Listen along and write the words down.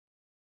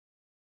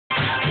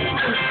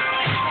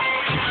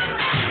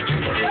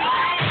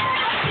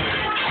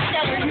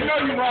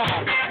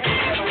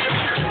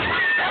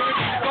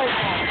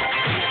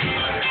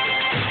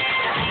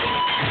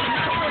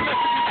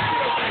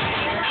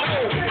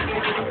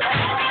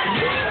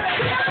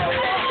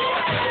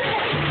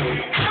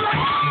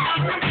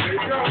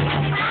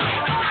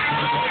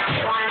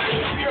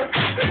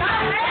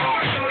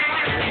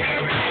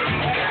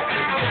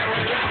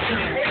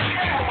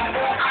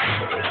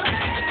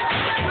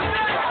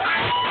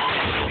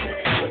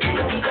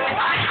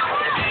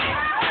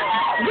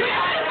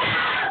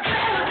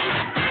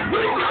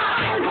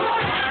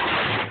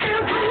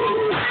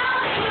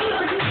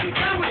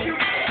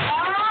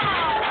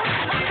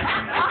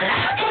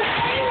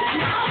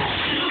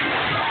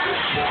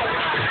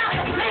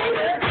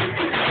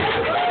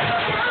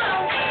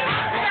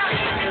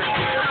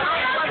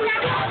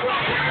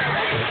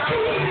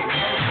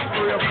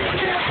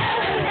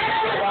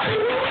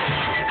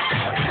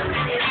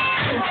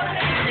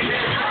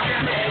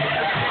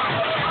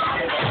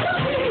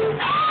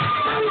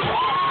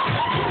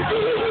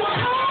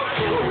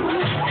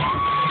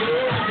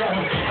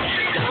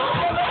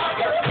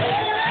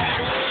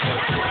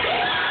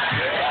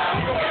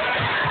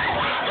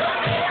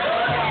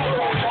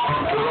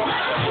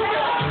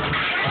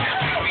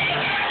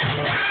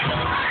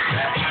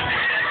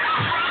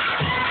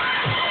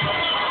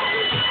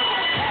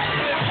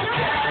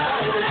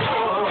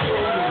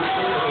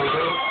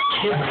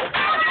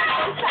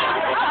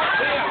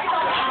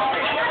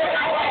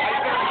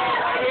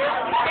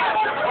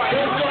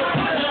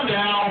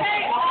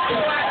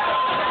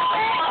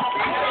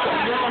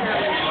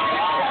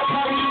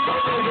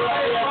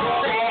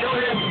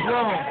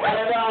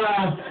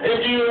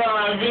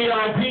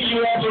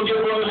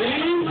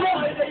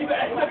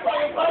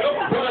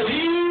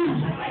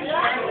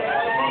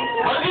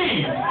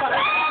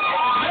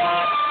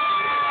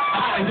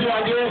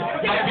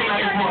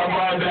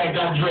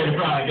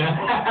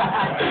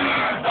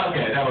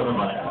Okay, that wasn't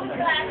funny.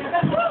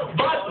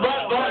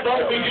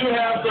 But we do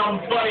have some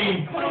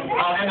funny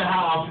in the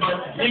house.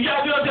 But you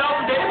guys do have the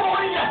open table?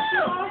 What do you got?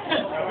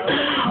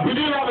 We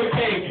do have a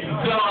cake.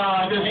 So,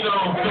 just, you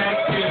know, back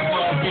kiss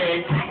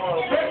cake.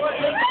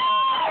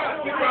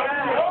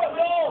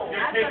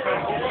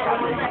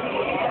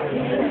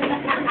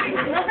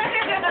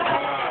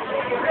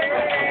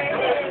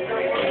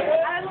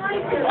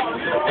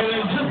 And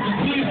then just to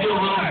tease you a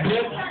little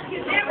bit,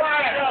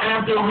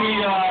 after we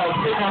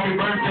sing happy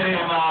birthday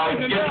and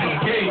get some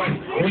cake,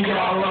 we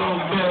got a little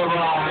bit of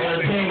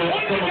entertainment.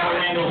 Some of our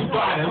annual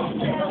spiders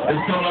is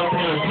coming up to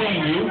entertain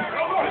you.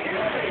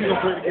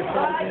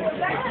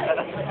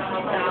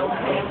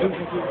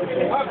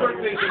 My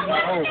birthday's in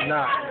March. Oh,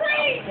 not.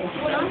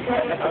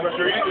 I'm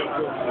sure you do.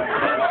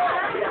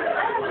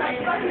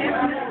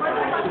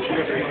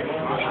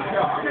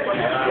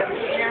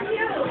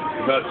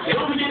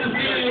 Don't forget to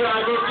see,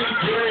 go see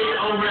Jerry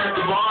over at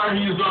the bar.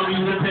 He's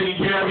taking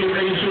care of you,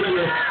 making sure that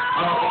you're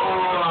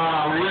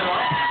all lit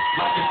up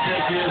like the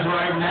cake is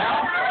right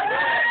now.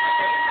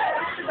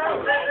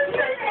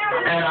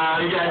 And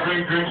you got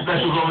great drink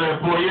specials over there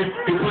for you.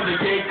 We put the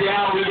cake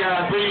down. We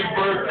got 3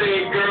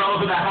 birthday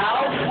girls in the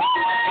house.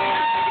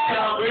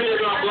 And we're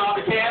going to blow out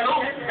the candle.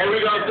 And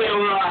we're going to sing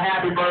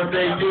happy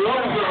birthday to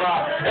them. So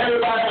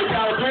everybody on the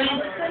count of 3.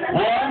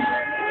 1,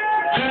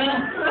 2,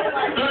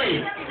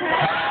 3.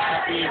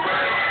 Happy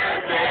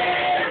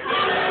birthday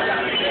to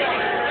you.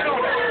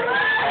 Happy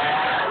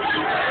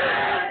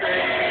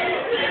birthday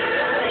to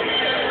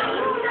you.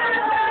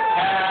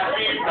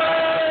 Happy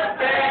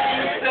birthday,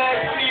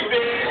 sexy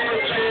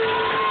bitches.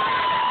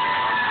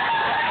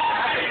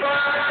 Happy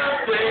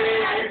birthday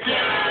to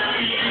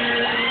you.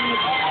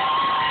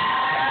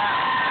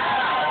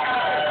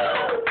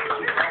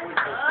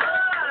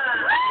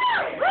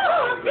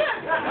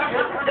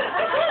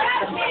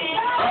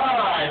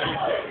 Alright.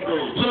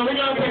 So we're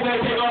going to take that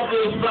cake off to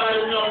the side.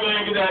 We're going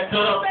to get that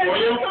cut up for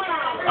you.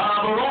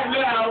 But right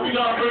now, we're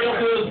going to bring up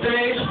to the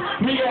stage.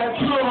 We got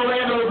 2 of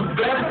Orlando's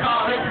best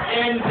comics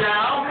in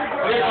town.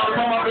 They're going to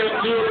come up and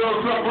do a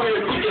little something for you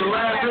to keep you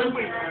laughing.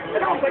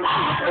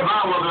 If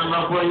I wasn't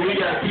enough for you, we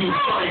got 2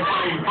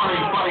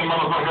 funny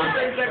motherfuckers.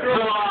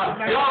 So,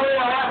 y'all ready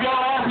to laugh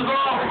y'all asses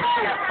off?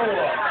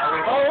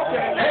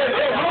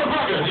 Hey,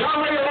 motherfuckers, y'all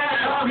ready to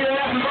laugh your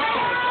asses off?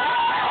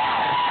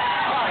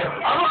 Alright,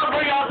 I'm going to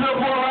bring out to the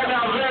floor right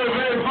now.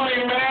 Very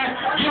funny man.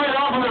 Give it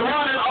up for the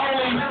one and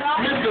only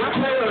Mr.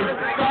 Taylor,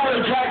 Tyler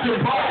Jackson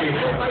Party.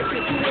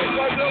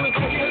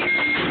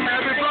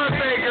 Happy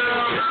birthday,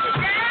 girl.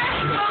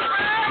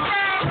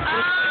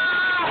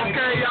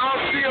 Okay, y'all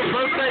see a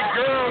birthday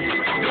girl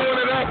doing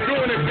it up,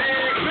 doing it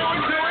big.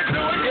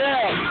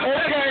 Yeah,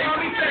 okay.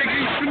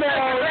 You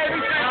smell.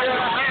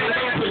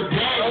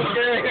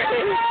 Okay.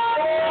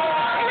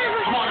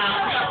 Come on now,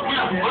 we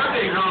got some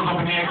birthday girls up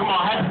in here. Come on,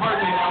 happy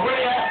birthday now. Where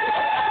you at?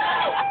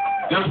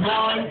 Just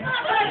blowing.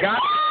 Got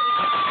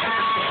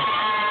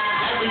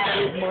Every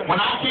day. When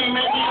I came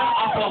in here,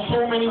 I saw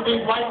so many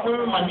big white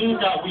women. My knees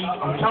got weak.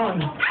 I'm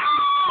telling you.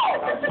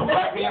 The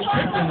black man's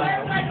tripping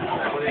now.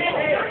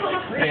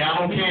 Hey, I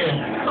don't care.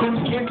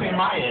 Coots can't pay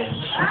my ass.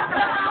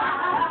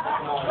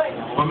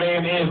 My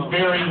man is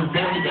very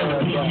good to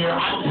be here.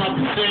 I just have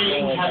to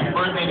say happy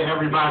birthday to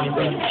everybody.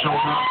 Thank you for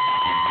showing up.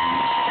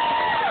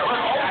 But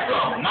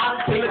also,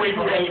 not to take away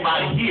from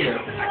anybody here,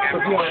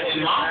 but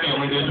in my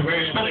family, there's a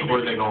very special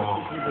birthday going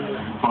on.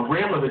 My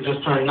grandmother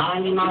just turned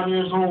 99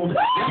 years old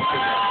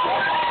yesterday.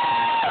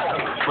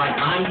 Like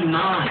 99.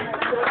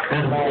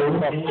 That's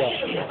old as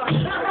shit.